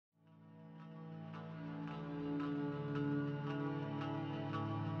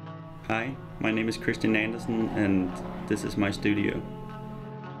Hi, my name is Andersen and this is my studio.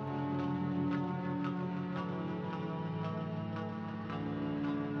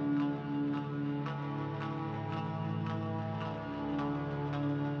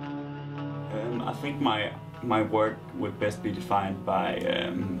 I think my work would best be defined by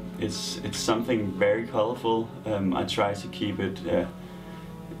it's something very colorful. I try to keep it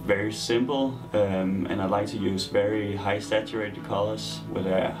very simple, and I like to use very high saturated colors with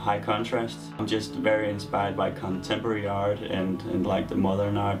a high contrast. I'm just very inspired by contemporary art and like the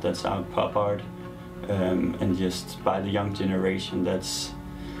modern art that's out, pop art, and just by the young generation that's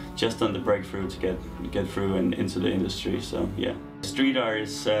just on the breakthrough to get through and into the industry. So yeah, street art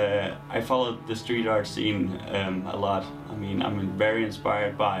is I follow the street art scene a lot. I mean, I'm very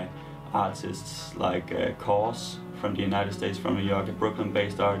inspired by artists like Cause from the United States, from New York, a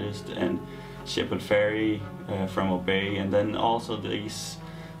Brooklyn-based artist, and Shepard Fairey from Abeni, and then also these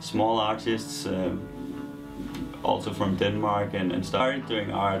small artists also from Denmark, and started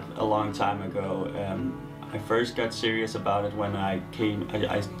doing art a long time ago. I first got serious about it when I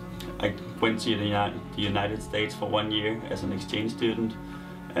went to the United States for 1 year as an exchange student,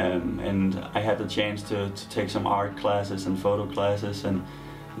 and I had the chance to take some art classes and photo classes, and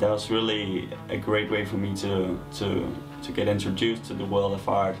that was really a great way for me to get introduced to the world of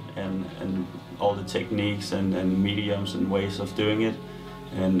art and all the techniques and mediums and ways of doing it.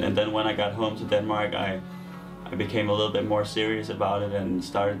 And then when I got home to Denmark, I became a little bit more serious about it and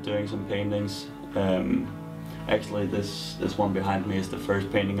started doing some paintings. Actually, this one behind me is the first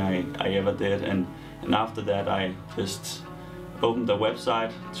painting I ever did, and after that I just opened the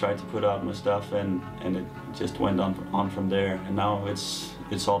website, tried to put out my stuff, and it just went on from there. And now it's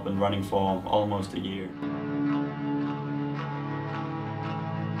all been running for almost a year.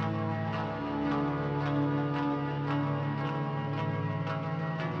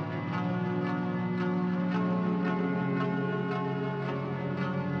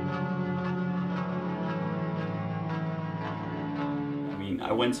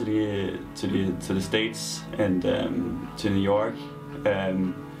 I went to the States and to New York.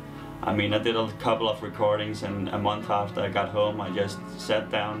 I mean, I did a couple of recordings, and a month after I got home, I just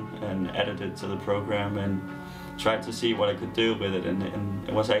sat down and edited to the program and tried to see what I could do with it. And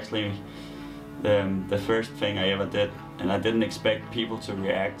it was actually the first thing I ever did, and I didn't expect people to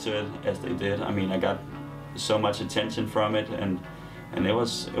react to it as they did. I mean, I got so much attention from it, and it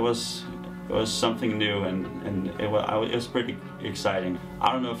was something new, and it was pretty exciting.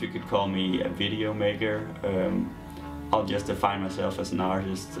 I don't know if you could call me a video maker. I'll just define myself as an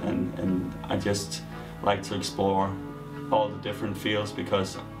artist, and I just like to explore all the different fields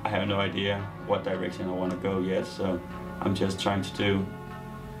because I have no idea what direction I want to go yet, so I'm just trying to do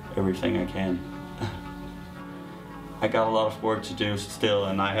everything I can. I got a lot of work to do still,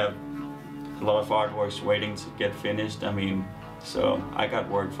 and I have a lot of artworks waiting to get finished. I mean, so I got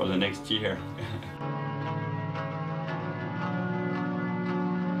work for the next year.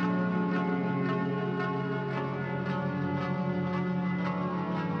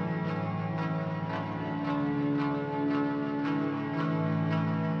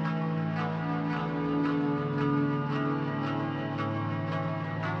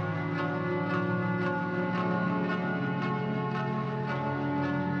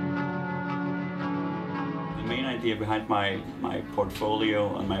 The main idea behind my portfolio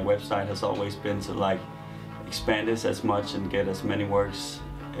on my website has always been to like expand this as much and get as many works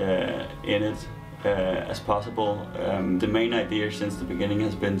in it as possible. The main idea since the beginning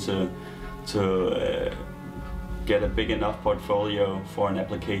has been to get a big enough portfolio for an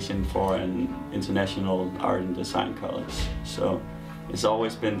application for an international art and design college. So it's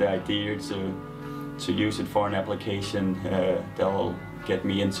always been the idea to use it for an application that will get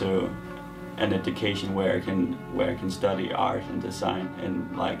me into an education where I can study art and design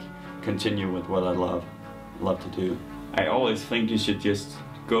and like continue with what I love to do. I always think you should just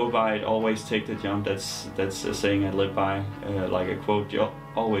go by it, always take the jump. That's a saying I live by, like a quote. You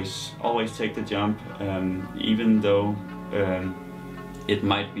always take the jump, even though it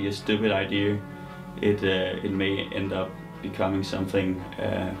might be a stupid idea. It may end up becoming something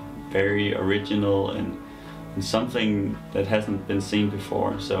very original and something that hasn't been seen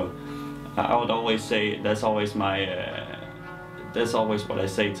before. So I would always say that's always what I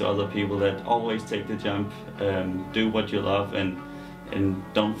say to other people, that always take the jump, do what you love, and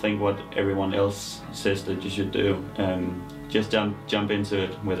don't think what everyone else says that you should do. Just jump into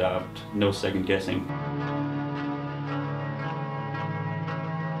it without no second guessing.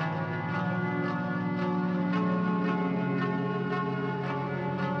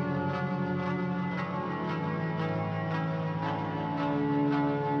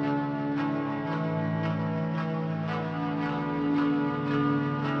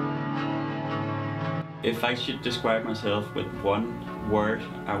 if I should describe myself with one word,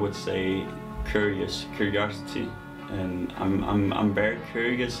 I would say curiosity. And I'm very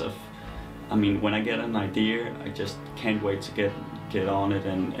curious of, I mean, when I get an idea, I just can't wait to get on it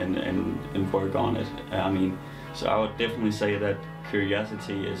and work on it. I mean, so I would definitely say that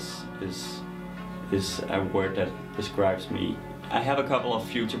curiosity is a word that describes me. I have a couple of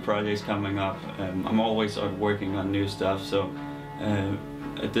future projects coming up. I'm always working on new stuff, so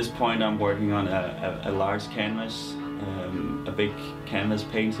at this point I'm working on a large canvas, a big canvas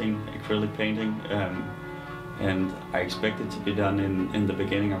painting, acrylic painting, and I expect it to be done in the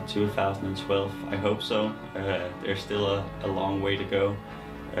beginning of 2012. I hope so. There's still a long way to go.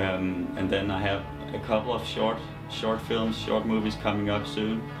 And then I have a couple of short films, short movies coming up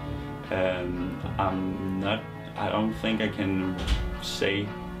soon. I don't think I can say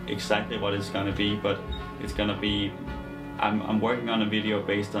exactly what it's gonna be, but it's gonna be, I'm working on a video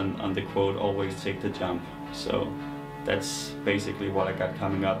based on the quote, "Always take the jump." So that's basically what I got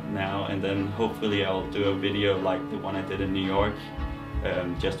coming up now, and then hopefully I'll do a video like the one I did in New York,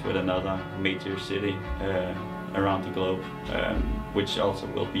 just with another major city around the globe, which also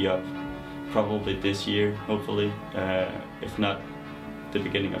will be up probably this year, hopefully, if not the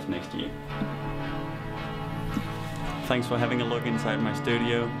beginning of next year. Thanks for having a look inside my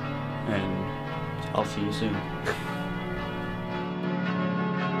studio, and I'll see you soon.